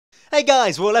Hey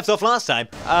guys, we left off last time.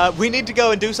 We need to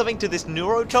go and do something to this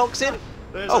neurotoxin.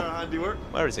 There's our handiwork.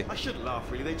 Where is he? I shouldn't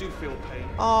laugh, really. They do feel pain.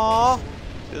 Aww.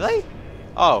 Do they?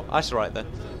 Oh, that's right then.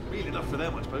 Real enough for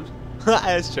them, I suppose.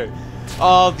 That's true.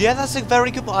 Oh, yeah, that's a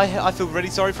very good. I feel really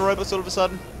sorry for robots all of a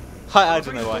sudden. I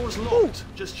don't know why. The door's locked.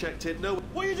 Just checked it. No.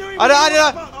 What are you doing? I don't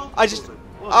know. I just.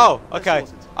 Oh, okay.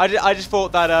 I just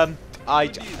thought that I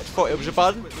thought it was a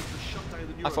button.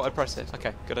 I thought I'd press it.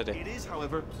 Okay, good idea. It is,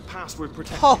 however, password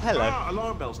protected. Oh, hello.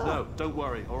 Alarm bells. No, don't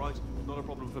worry. All right, not a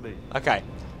problem for me. Okay,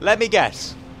 let me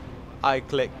guess. I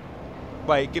click.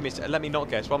 Wait, give me. Let me not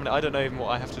guess. 1 minute. I don't know even what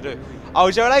I have to do. Oh,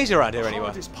 is there a laser around here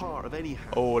anywhere? Part of any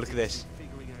Oh, look at this.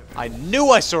 I knew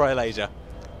I saw a laser.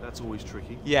 That's always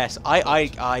tricky. Yes,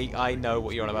 I know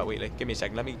what you're on about, Wheatley. Give me a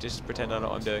second. Let me just pretend I know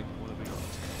what I'm doing.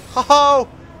 Ho ho!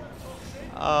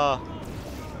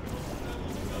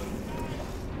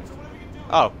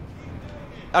 Oh.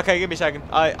 Okay, give me a second.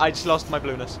 I just lost my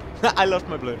blueness. I lost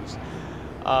my blueness.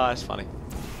 That's funny.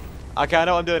 Okay, I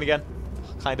know what I'm doing again.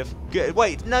 Kind of. Good.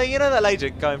 Wait, no, you know that laser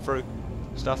going through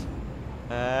stuff.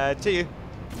 To you.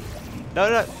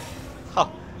 No. Oh.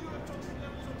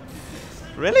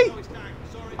 Really?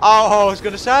 Oh, I was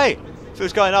going to say. If it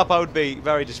was going up, I would be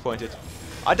very disappointed.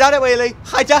 I done it, Wheelie.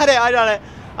 I done it.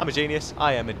 I'm a genius.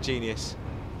 I am a genius.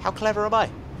 How clever am I?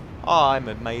 Oh, I'm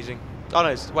amazing. Oh,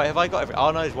 no. Wait, have I got every...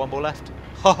 Oh, no, there's one ball left.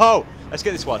 Ho-ho. Let's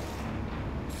get this one.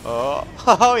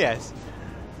 Oh, yes.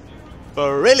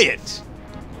 Brilliant.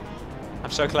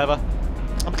 I'm so clever.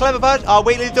 I'm a clever bird. Oh,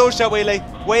 Wheatley, the door's shut, Wheatley.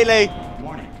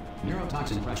 Warning.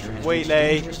 Neurotoxin pressure has reached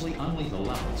dangerously unlethal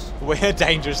levels. We're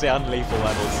dangerously unlethal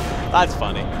levels. That's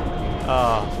funny.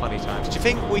 Oh, funny times. Do you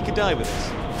think we could die with this?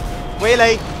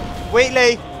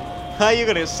 Wheatley! How you're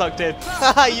gonna get sucked in?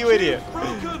 You idiot.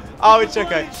 Oh, it's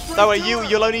okay. That way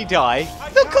you'll only die.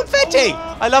 The confetti!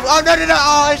 I love... Oh, no.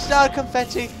 Oh, it's not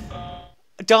confetti.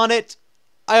 Darn it.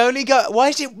 I only go... Why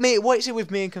is it me? What is it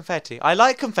with me and confetti? I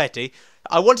like confetti.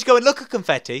 I want to go and look at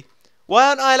confetti. Why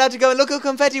aren't I allowed to go and look at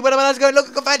confetti when I'm allowed to go and look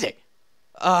at confetti?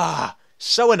 Ah,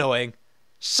 so annoying.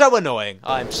 So annoying.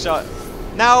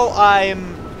 Now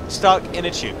I'm stuck in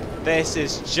a tube. This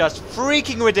is just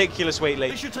freaking ridiculous,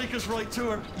 Wheatley. They should take us right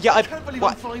to her. Yeah, I can't believe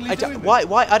I'm finally doing this.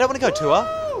 Why? I don't want to go to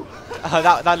her.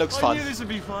 That looks fun. I knew this would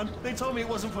be fun. They told me it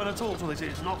wasn't fun at all, so they said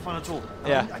it's not fun at all.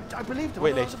 Yeah. I believed them.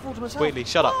 Wheatley, I thought to myself, Wheatley,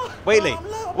 shut up. oh, Wheatley,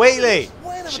 no, Wheatley.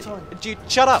 Way ahead of time.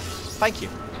 Shut up. Thank you.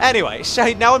 Anyway,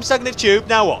 so now I'm stuck in a tube.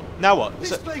 Now what?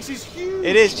 This place is huge.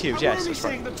 It is huge, I'm yes. only That's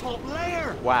right. seeing the top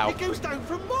layer. Wow. It goes down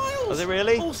for miles. Does it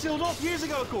really? All sealed off years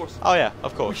ago, of course. Oh yeah,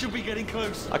 of We course. should be getting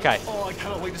close. Okay. Oh, I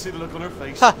cannot wait to see the look on her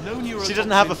face. Ha, No neurotoxin. she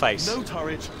doesn't have a face. No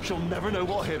turret. She'll never know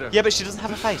what hit her. Yeah, but she doesn't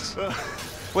have a face.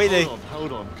 Wheatley.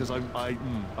 Hold on, because I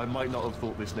might not have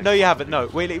thought this next. No, you haven't. No,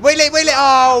 Wheatley.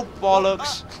 Oh,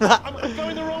 bollocks. I'm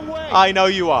going the wrong way. I know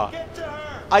you are. Get to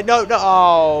her. I know. No.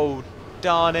 Oh,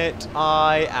 darn it.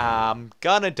 I am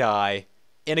gonna die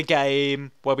in a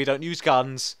game where we don't use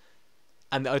guns,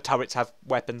 and the turrets have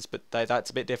weapons, but that's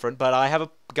a bit different. But I have a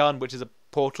gun, which is a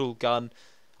portal gun.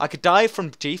 I could die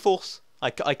from G-force.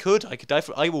 I could die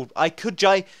from. I could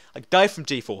die from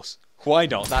G-force. Why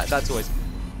not? That's always.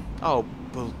 Oh,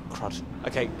 bull crud.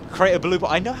 Okay, create a blue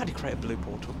portal. I know how to create a blue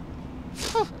portal.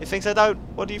 You think I don't?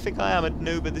 What do you think I am, a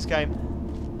noob at this game?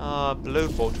 Blue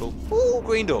portal. Ooh,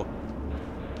 green door.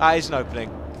 That is an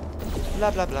opening. Blah,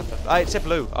 blah, blah, blah. It said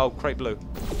blue. Oh, create blue.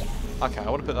 Okay, I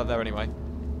want to put that there anyway.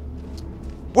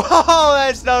 Whoa,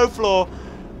 there's no floor.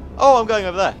 Oh, I'm going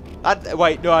over there.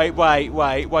 Wait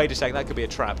a second. That could be a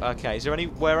trap. Okay, is there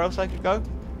anywhere else I could go?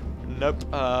 Nope.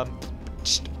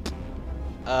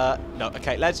 No,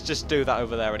 okay, let's just do that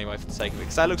over there anyway for the sake of it,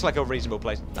 because that looks like a reasonable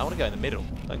place. I want to go in the middle.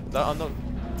 I don't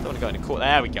want to go in the corner.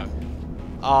 There we go.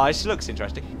 This looks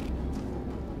interesting.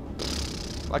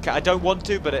 Okay, I don't want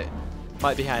to, but it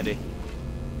might be handy.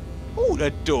 Oh, the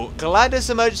door. GLaDOS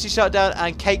emergency shutdown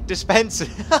and cake dispenser.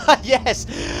 Yes!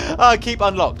 Keep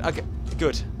unlocked. Okay,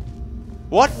 good.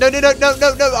 What? No.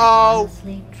 Oh!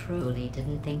 Honestly, truly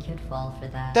didn't think you'd fall for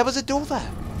that. There was a door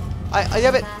there.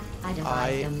 Yeah, but... I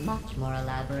devised a much more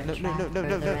elaborate trap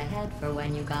further ahead for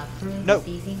when you got through this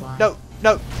easy one.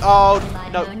 No. Oh,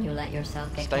 Had I known you let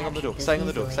yourself get Staying on the door. captured Staying on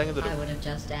the this door. Staying on the easily, door. I would have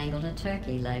just dangled a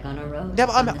turkey leg on a rope. Yeah,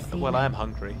 but from the well, I ceiling. am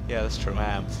hungry. Yeah, that's true. I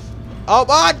am. Oh,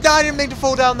 I didn't mean to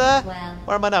fall down there. Well,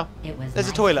 Where am I now? it was There's a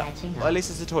nice toilet. catching Well, up. at least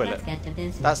there's a toilet. Let's get to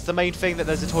business. That's the main thing, that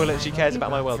there's a toilet and she cares about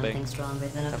my well-being. Something stronger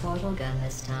than a portal gun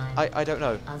this time. I don't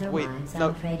know. Wait, Otherwise, no.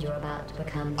 I'm afraid you're about to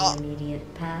become the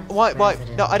immediate past. Why?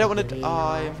 resident No, I don't of want to. the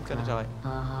I'm gonna die.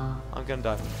 Uh-huh. I'm gonna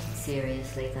die.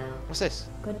 Seriously, though. What's this?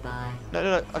 Goodbye.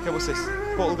 No. Okay, what's this?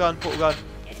 Portal gun.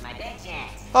 It's my bed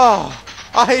chance. Oh,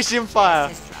 I hate on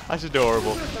fire. That's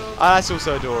adorable. That's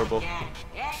also adorable.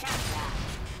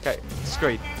 Okay,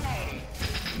 screen.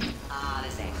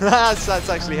 that's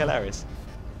actually hilarious.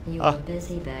 You were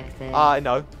busy back there. I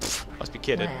know. Must be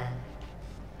kidding. Well,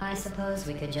 I suppose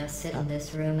we could just sit in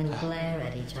this room and glare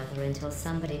at each other until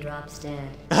somebody drops dead.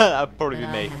 That'd probably But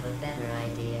be me. I have a better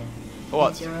idea.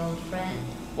 What? It's your old friend.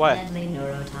 Where? Deadly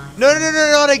neurotoxin. No,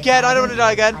 not again. I don't want to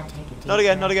die again. I'll take a deep Not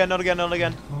again, breath. not again, not again, not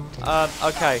again.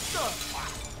 Okay.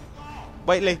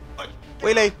 Wheatley.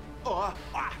 Wheatley. Hello.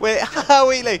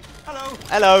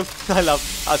 I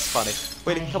love. That's funny.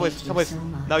 Wheatley, come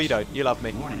with. No, you don't. You love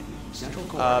me. Warning. Central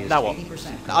core is Now what?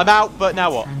 80% I'm out, but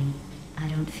now what? Honey, I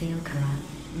don't feel corrupt.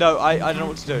 No, I don't know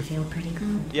what to I do. feel pretty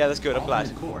good. Yeah, that's good. I'm glad.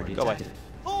 All-in core Go away. detected.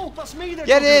 Oh, that's me.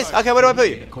 Yeah, it is. Okay, where do I put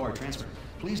you? Data core transfer.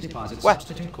 Please deposit Where?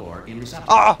 substitute core in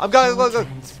receptacle. Ah, I'm going. Go.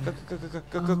 Transfer.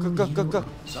 Go.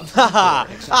 Substitute Ha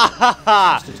core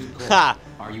accepted. Substitute core. ha.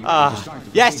 Are you ready to start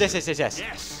the Yes. procedure?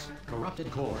 Yes.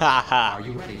 Corrupted core. Ha ha. Are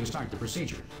you ready to start the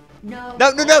procedure? No.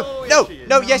 No. Oh, Yes.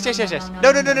 No. Yes.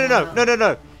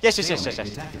 Stalemate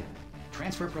detected.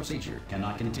 Transfer procedure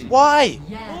cannot continue. Why?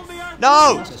 Yes.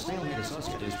 No. Unless a stalemate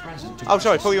associate is present to Oh,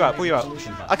 sorry. press Pull you out.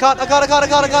 solution button. I can't.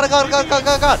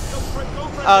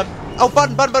 Oh,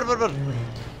 button. Do it.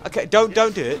 Okay, don't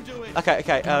do it. Okay.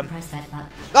 Press that button.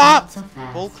 Ah! Not so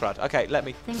fast. Bull crud. Okay, let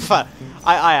me. Think about this.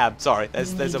 I am sorry.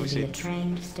 There's You need to be obviously. a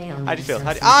trained stalemate How do you feel?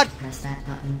 How do- associate to press that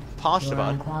button. Pass the You're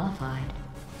button. unqualified.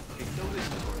 It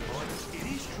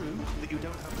is true that you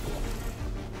don't have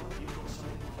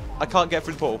I can't get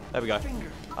through the portal. There we go.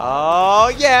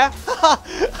 Oh yeah.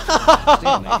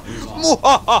 Stalemate resolved.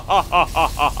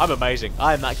 I'm amazing.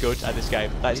 I am that good at this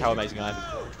game. That's how amazing I am.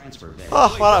 Transfer bay.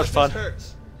 Oh, well, that was fun.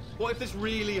 What if this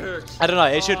really hurts? I don't know.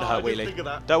 It shouldn't hurt, I didn't Wheatley. think of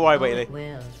that. Don't worry, It Wheatley.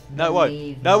 will. No, it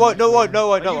Believe won't. No, it me. won't. No, it won't. No, it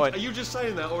won't. No, it Are won't. you just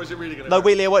saying that, or is it really going to No, hurt?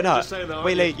 Wheatley, it won't You're hurt. just saying that, aren't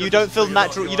Wheatley, you? you don't feel You're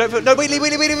natural. not- You don't feel. No, Wheatley,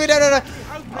 no.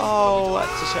 Oh,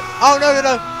 that's a shame. Oh,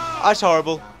 no. That's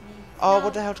horrible. Oh,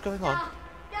 what the hell's going on?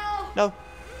 No.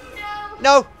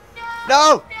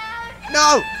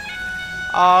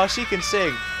 Oh, she can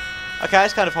sing. Okay,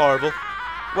 that's kind of horrible.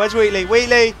 Where's Wheatley?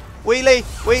 Wheatley.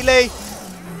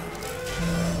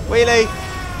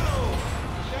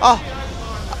 Oh,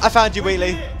 I found you,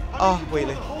 Wheatley. Oh,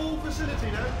 Wheatley. The whole facility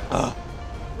now. Oh,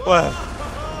 well.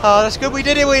 Oh, that's good. We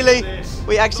did it, Wheatley.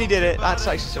 We actually did it. That's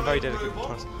actually some very dedicated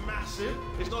trust. Massive.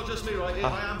 It's not just me right here.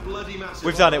 I am bloody massive.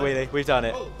 We've done it, Wheatley. We've done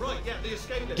it. Oh, right, yeah, the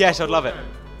escape lift. Yes, I'd love it.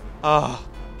 Oh,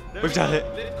 we've done it.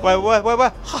 Where?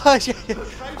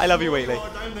 I love you, Wheatley.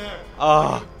 Down there.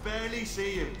 Oh. I can barely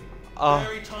see you. Oh.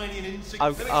 Very tiny and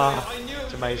insignificant. I'm- oh, I knew it it's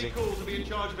was amazing. really cool to be in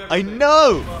charge of I everything.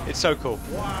 know. It's so cool.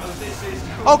 Wow, this is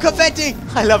cool. Oh, confetti!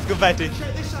 I love confetti.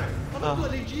 Check this out. I'm a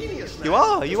bloody genius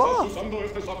now. You are. Usando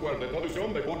este software de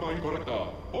traducción de forma incorrecta.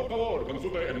 Por favor,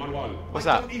 consulte el manual. What's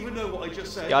I that? don't even know what I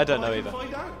just said. Yeah, I don't but know can either.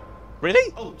 Find out.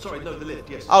 Really? Oh, sorry, no, the lift,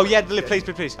 yes. Oh yeah, the lift,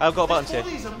 please. I've got buttons This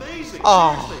here. body's amazing.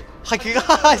 Oh, seriously. my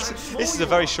gosh! This is a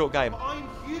very short game. I'm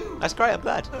huge. That's great. I'm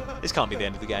glad. This can't be the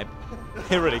end of the game.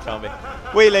 It really can't be.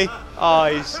 Wheelie. Oh,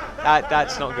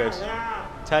 that's not good.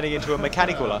 Turning into a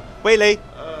mechanical. Wheelie.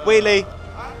 Actually,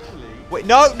 Wait,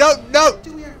 no.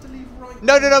 do we have to leave right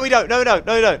No, we don't. No, we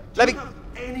don't. Let me. Do you have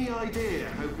any idea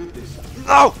how good this is?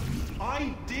 Oh!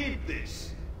 I did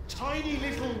this. Tiny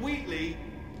little Wheatley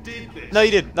did this. No,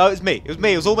 you didn't. No, it was me.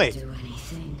 It was all me. Do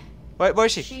anything. Where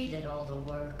is she? She did all the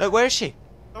work. No, where is she?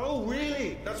 Oh,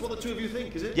 really? That's what the two of you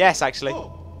think, is it? Yes, actually.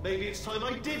 Oh, maybe it's time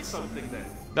I did something then.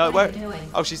 No, What where? are you doing?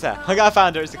 Oh, she's there. I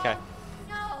found her. It's okay.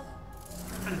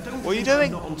 And don't What are you think I'm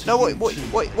doing? not onto No, you what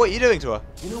too. are you doing to her?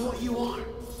 You know what you are?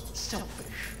 Selfish.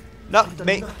 No, You've done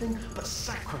me. nothing but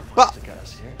sacrifice But- to get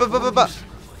us here. but- What have but- you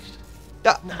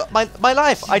sacrificed? My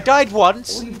life. I died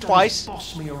once, All you've done twice. is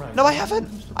boss me around. No, I haven't.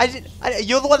 I didn't.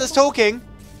 You're the one that's talking.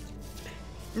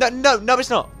 No, it's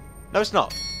not. No, it's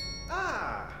not.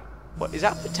 Ah, What is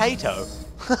that? Potato?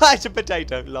 It's a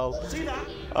potato. Lol. see that?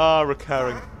 Ah,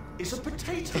 recurring. It's a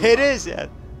potato. It is. Yeah.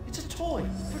 It's a toy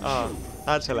for Oh, Jill.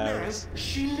 that's Now, hilarious.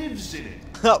 she lives in it.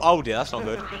 Oh dear, that's not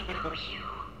good.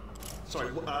 Sorry,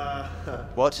 What?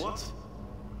 What?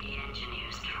 The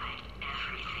engineers tried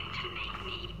everything to make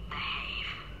me behave,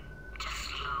 to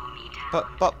slow me down.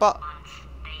 But. Once,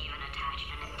 they even attached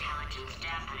an intelligence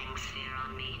dampening sphere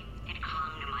on me. It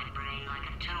clung to my brain like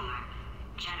a tumor,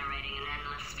 generating an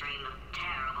endless stream of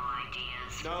terrible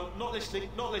ideas. No, not listening.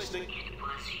 Not listening. It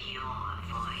was your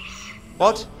voice.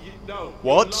 What? No.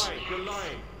 What? You're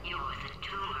lying. You're the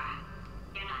tumor.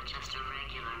 You're not just a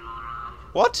regular moron.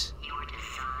 What? You were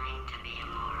designed to be a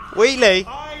moron. Wheatley?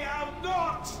 I am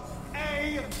not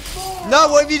a moron. No,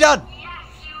 what have you done? Yes,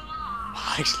 you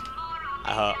are. Actually, Moron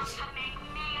Uh-huh. enough to make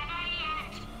me an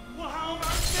idiot. Well, how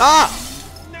about Ah!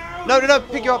 now? No, no, no.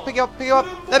 Pick you up, pick you up, pick you up.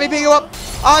 Let me pick you up.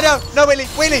 Oh, no. No, wheelie,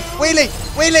 wheelie, wheelie,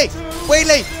 wheelie,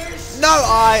 wheelie. No,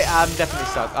 I am definitely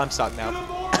stuck. I'm stuck now.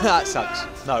 That sucks.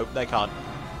 No, they can't.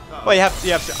 Well, you have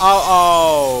to.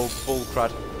 Oh, bull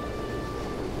crud.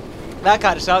 That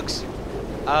kind of sucks.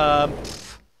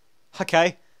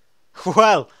 Okay.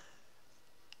 Well.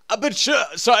 Aperture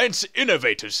Science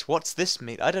Innovators. What's this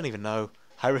mean? I don't even know.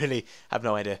 I really have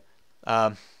no idea.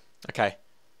 Okay.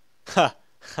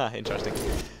 Interesting.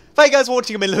 Thank you guys for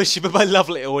watching. I'm Lewis, but my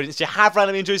lovely audience. If you have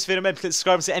randomly enjoyed this video, remember to click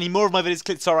subscribe and see any more of my videos.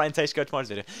 Click the star right and taste go tomorrow's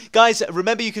video. Guys,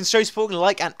 remember you can show support and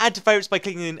like and add to favorites by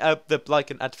clicking in the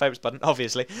like and add to favorites button,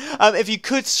 obviously. If you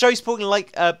could show support and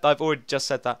like, I've already just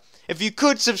said that. If you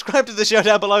could subscribe to the show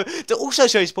down below to also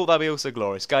show support, that'd be also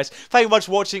glorious. Guys, thank you much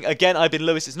for watching. Again, I've been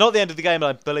Lewis. It's not the end of the game,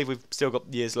 but I believe we've still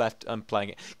got years left playing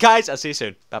it. Guys, I'll see you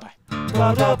soon. Bye-bye.